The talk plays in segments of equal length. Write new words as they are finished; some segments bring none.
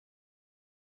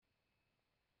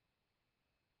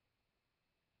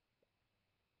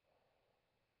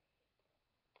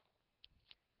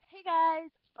Hey guys.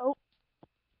 Oh,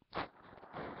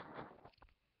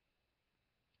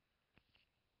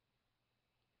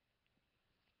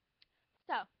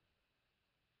 so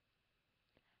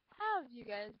how have you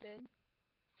guys been?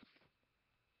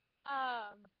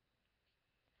 Um,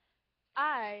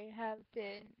 I have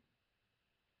been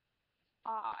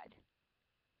odd.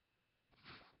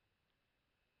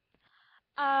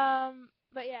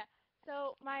 But yeah.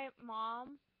 So my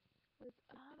mom was.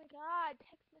 Oh my God,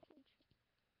 text message.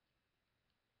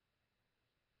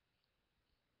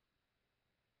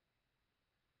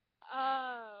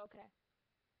 Oh, okay.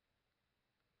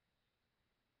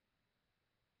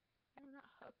 No, not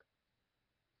hook.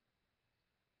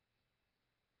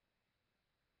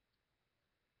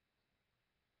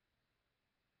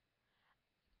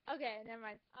 Okay, never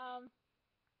mind.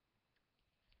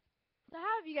 So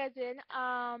how have you guys been?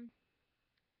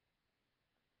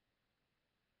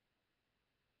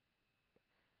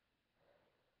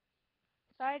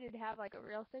 Sorry I didn't have like a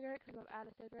real cigarette because I'm out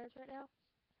of cigarettes right now.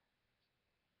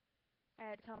 I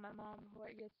had to tell my mom before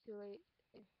it gets too late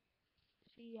if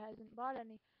she hasn't bought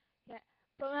any yet.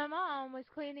 But my mom was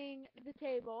cleaning the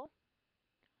table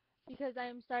because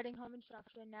I'm starting home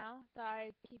instruction now, so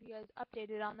I keep you guys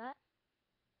updated on that.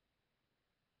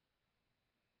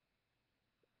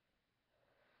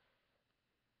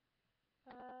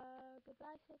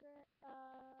 Goodbye, cigarette.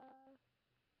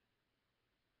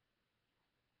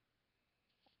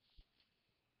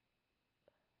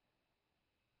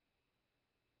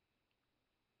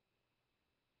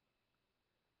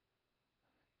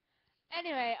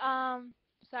 Anyway,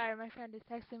 sorry, my friend is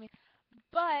texting me.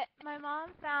 But my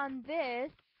mom found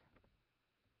this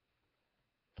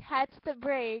Catch the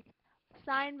Break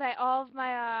signed by all of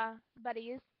my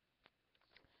buddies.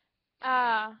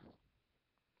 Uh,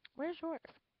 where's yours?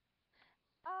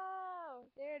 Oh,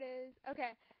 there it is.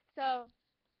 Okay, so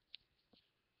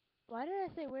why did I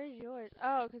say where's yours?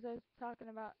 Oh, because I was talking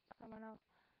about someone else.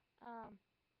 Um,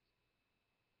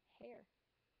 hair.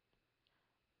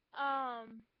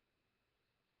 Um,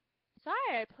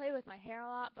 sorry, I play with my hair a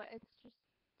lot, but it's just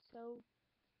so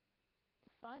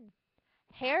fun.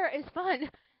 Hair is fun.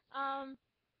 Um,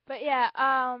 but yeah,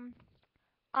 on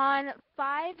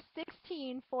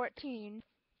 5/16/14,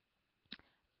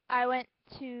 I went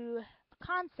to a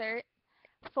concert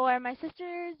for my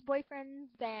sister's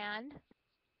boyfriend's band.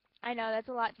 I know that's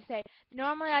a lot to say.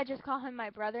 Normally, I just call him my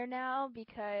brother now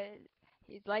because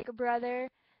he's like a brother.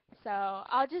 So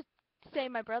I'll just say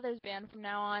my brother's band from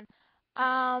now on.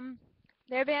 Um,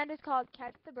 their band is called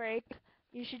Catch the Break.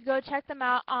 You should go check them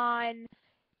out on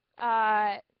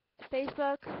uh,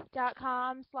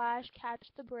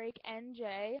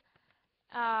 facebook.com/catchthebreaknj.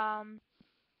 Um,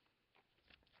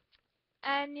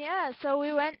 and yeah, so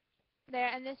we went there,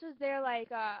 and this was their like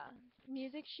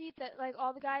music sheet that like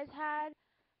all the guys had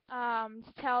to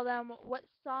tell them what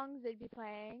songs they'd be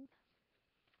playing.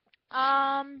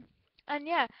 Um, and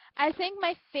yeah, I think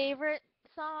my favorite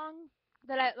song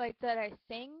that I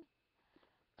sing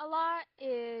a lot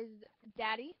is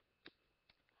Daddy,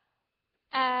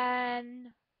 and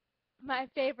my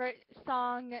favorite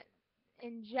song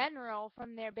in general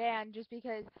from their band, just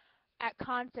because at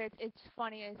concerts it's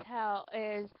funny as hell,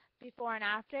 is Before and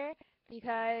After,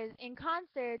 because in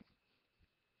concerts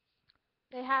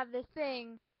they have this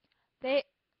thing, they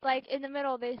like in the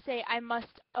middle they say I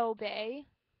must obey,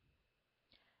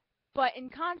 but in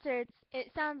concerts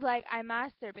it sounds like I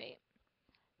masturbate.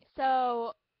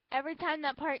 So every time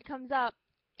that part comes up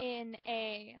in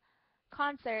a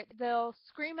concert, they'll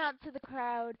scream out to the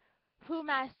crowd, who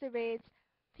masturbates?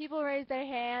 People raise their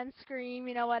hands, scream,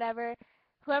 whatever.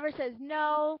 Whoever says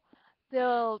no,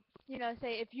 they'll,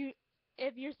 say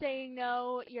if you're saying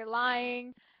no, you're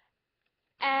lying.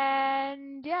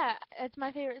 And yeah, it's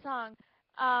my favorite song.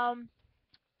 Um,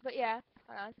 but yeah,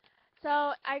 hold on.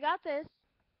 So I got this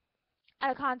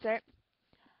at a concert.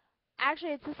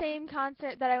 Actually, it's the same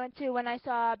concert that I went to when I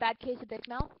saw Bad Case of Big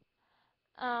Mouth.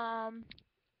 Um,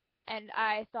 and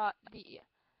I thought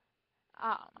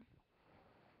um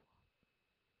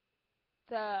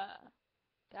the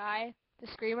guy, the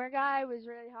screamer guy, was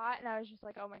really hot, and I was just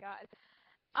like, oh my god.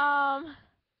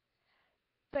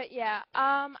 But yeah,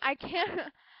 I can't.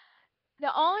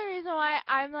 The only reason why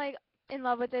I'm like in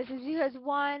love with this is because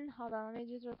one, hold on, let me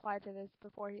just reply to this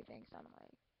before he thinks I'm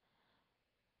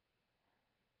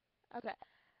like, okay,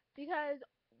 because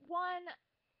one,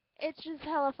 it's just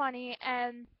hella funny,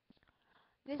 and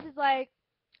this is like,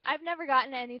 I've never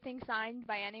gotten anything signed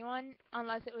by anyone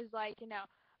unless it was like,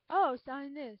 oh,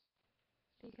 sign this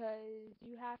because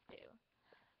you have to.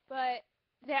 But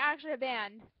they're actually a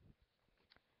band.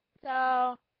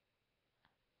 So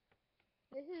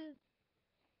this is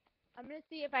I'm gonna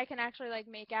see if I can actually like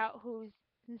make out who's.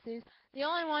 The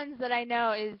only ones that I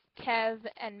know is Kev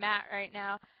and Matt right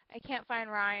now. I can't find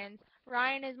Ryan's.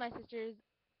 Ryan is my sister's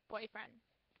boyfriend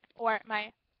or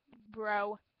my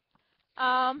bro.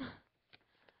 Um,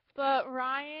 but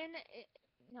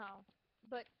no,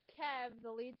 but Kev,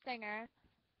 the lead singer,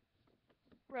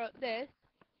 wrote this.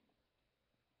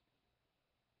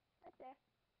 Right there.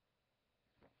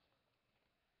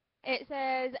 It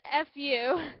says "F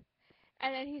you,"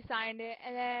 and then he signed it,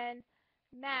 and then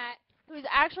Matt, who's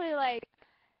actually like,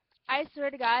 I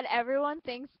swear to God, everyone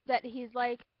thinks that he's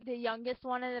like the youngest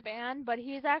one in the band, but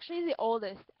he's actually the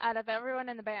oldest out of everyone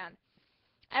in the band.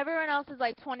 Everyone else is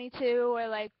like 22 or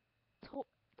like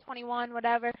 21,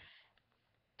 whatever,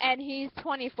 and he's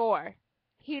 24.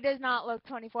 He does not look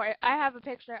 24. I have a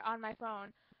picture on my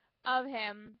phone of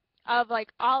him, of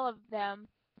like all of them,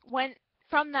 when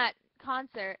from that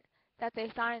concert that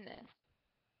they signed this,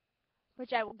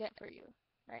 which I will get for you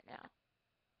right now.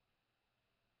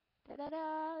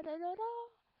 Da-da-da, da-da-da.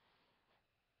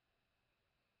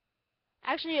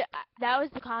 Actually, that was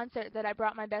the concert that I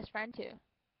brought my best friend to.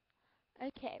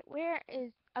 Okay, where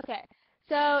is... Okay,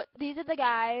 so these are the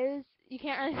guys. You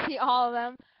can't really see all of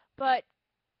them, but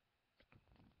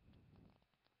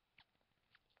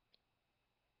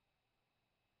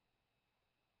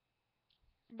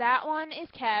that one is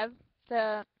Kev,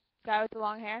 the guy with the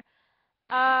long hair.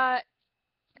 Uh,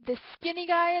 the skinny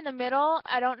guy in the middle,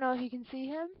 I don't know if you can see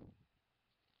him.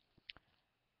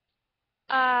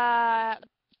 Uh,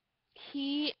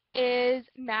 he is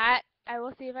Matt. I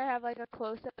will see if I have like a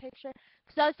close-up picture.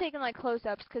 Because I was taking like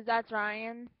close-ups because that's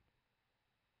Ryan.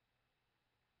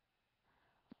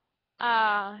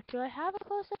 Do I have a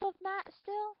close-up of Matt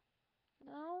still?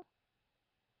 No?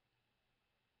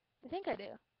 I think I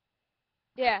do.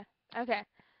 Yeah, okay.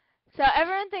 So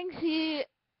everyone thinks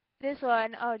this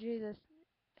one, oh Jesus,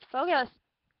 focus.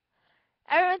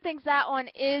 Everyone thinks that one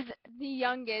is the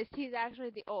youngest. He's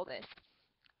actually the oldest.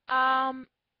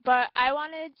 But I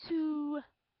wanted to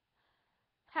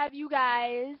have you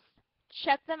guys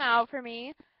check them out for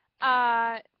me.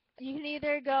 You can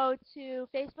either go to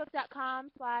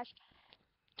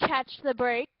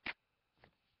facebook.com/catchthebreak,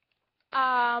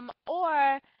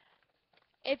 or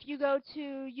if you go to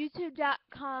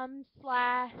youtube.com/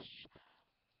 I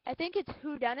think it's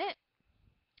whodunit,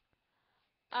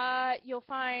 you'll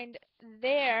find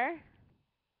there,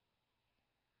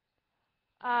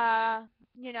 uh,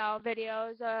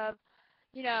 videos of,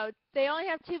 they only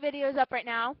have 2 videos up right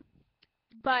now,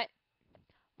 but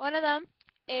one of them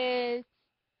is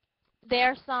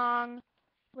their song,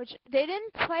 which they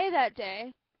didn't play that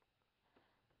day.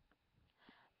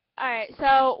 Alright,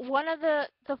 so one of the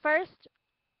first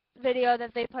video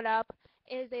that they put up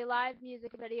is a live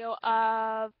music video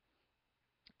of,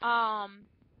 um,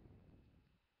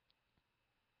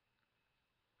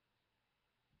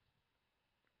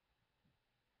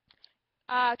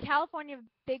 California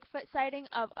Bigfoot sighting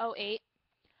of '08.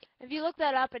 If you look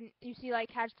that up and you see like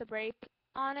Catch the Break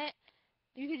on it,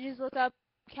 you could just look up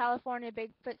California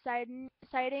Bigfoot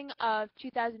sighting of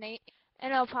 2008,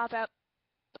 and it'll pop up.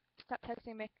 Stop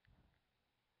texting me.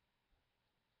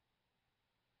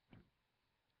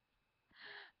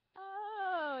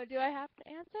 Oh, do I have to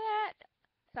answer that?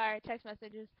 Sorry, text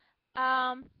messages.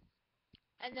 Um,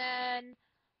 and then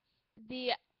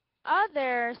the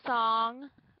other song,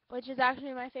 which is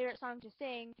actually my favorite song to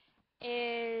sing,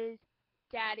 is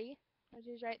Daddy, which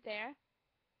is right there.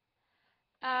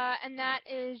 And that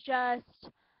is just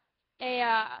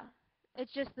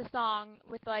it's just the song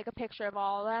with like a picture of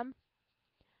all of them.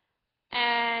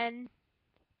 And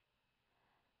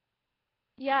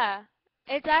yeah,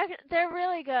 they're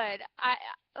really good. I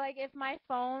like if my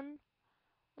phone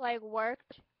like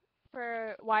worked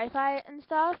for Wi-Fi and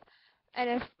stuff, and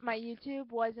if my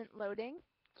YouTube wasn't loading,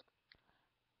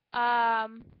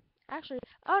 um, actually,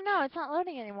 oh no, it's not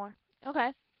loading anymore.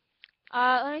 Okay,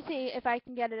 let me see if I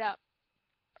can get it up.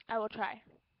 I will try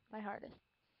my hardest.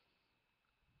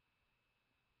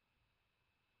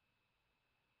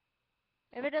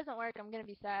 If it doesn't work, I'm gonna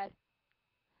be sad.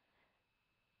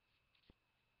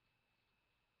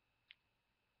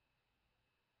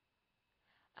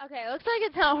 Okay, looks like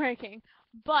it's not working,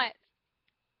 but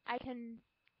I can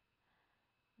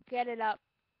get it up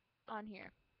on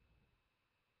here.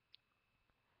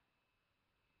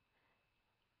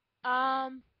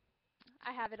 Um,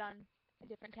 I have it on a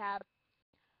different tab.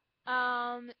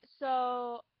 Um,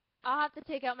 so I'll have to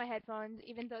take out my headphones,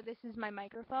 even though this is my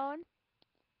microphone.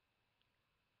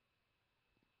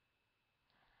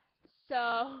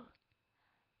 So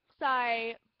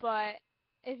sorry, but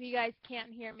if you guys can't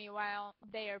hear me while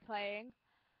they are playing.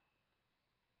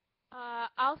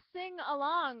 I'll sing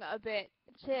along a bit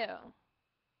too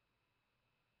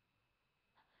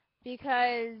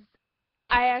because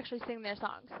I actually sing their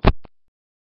songs.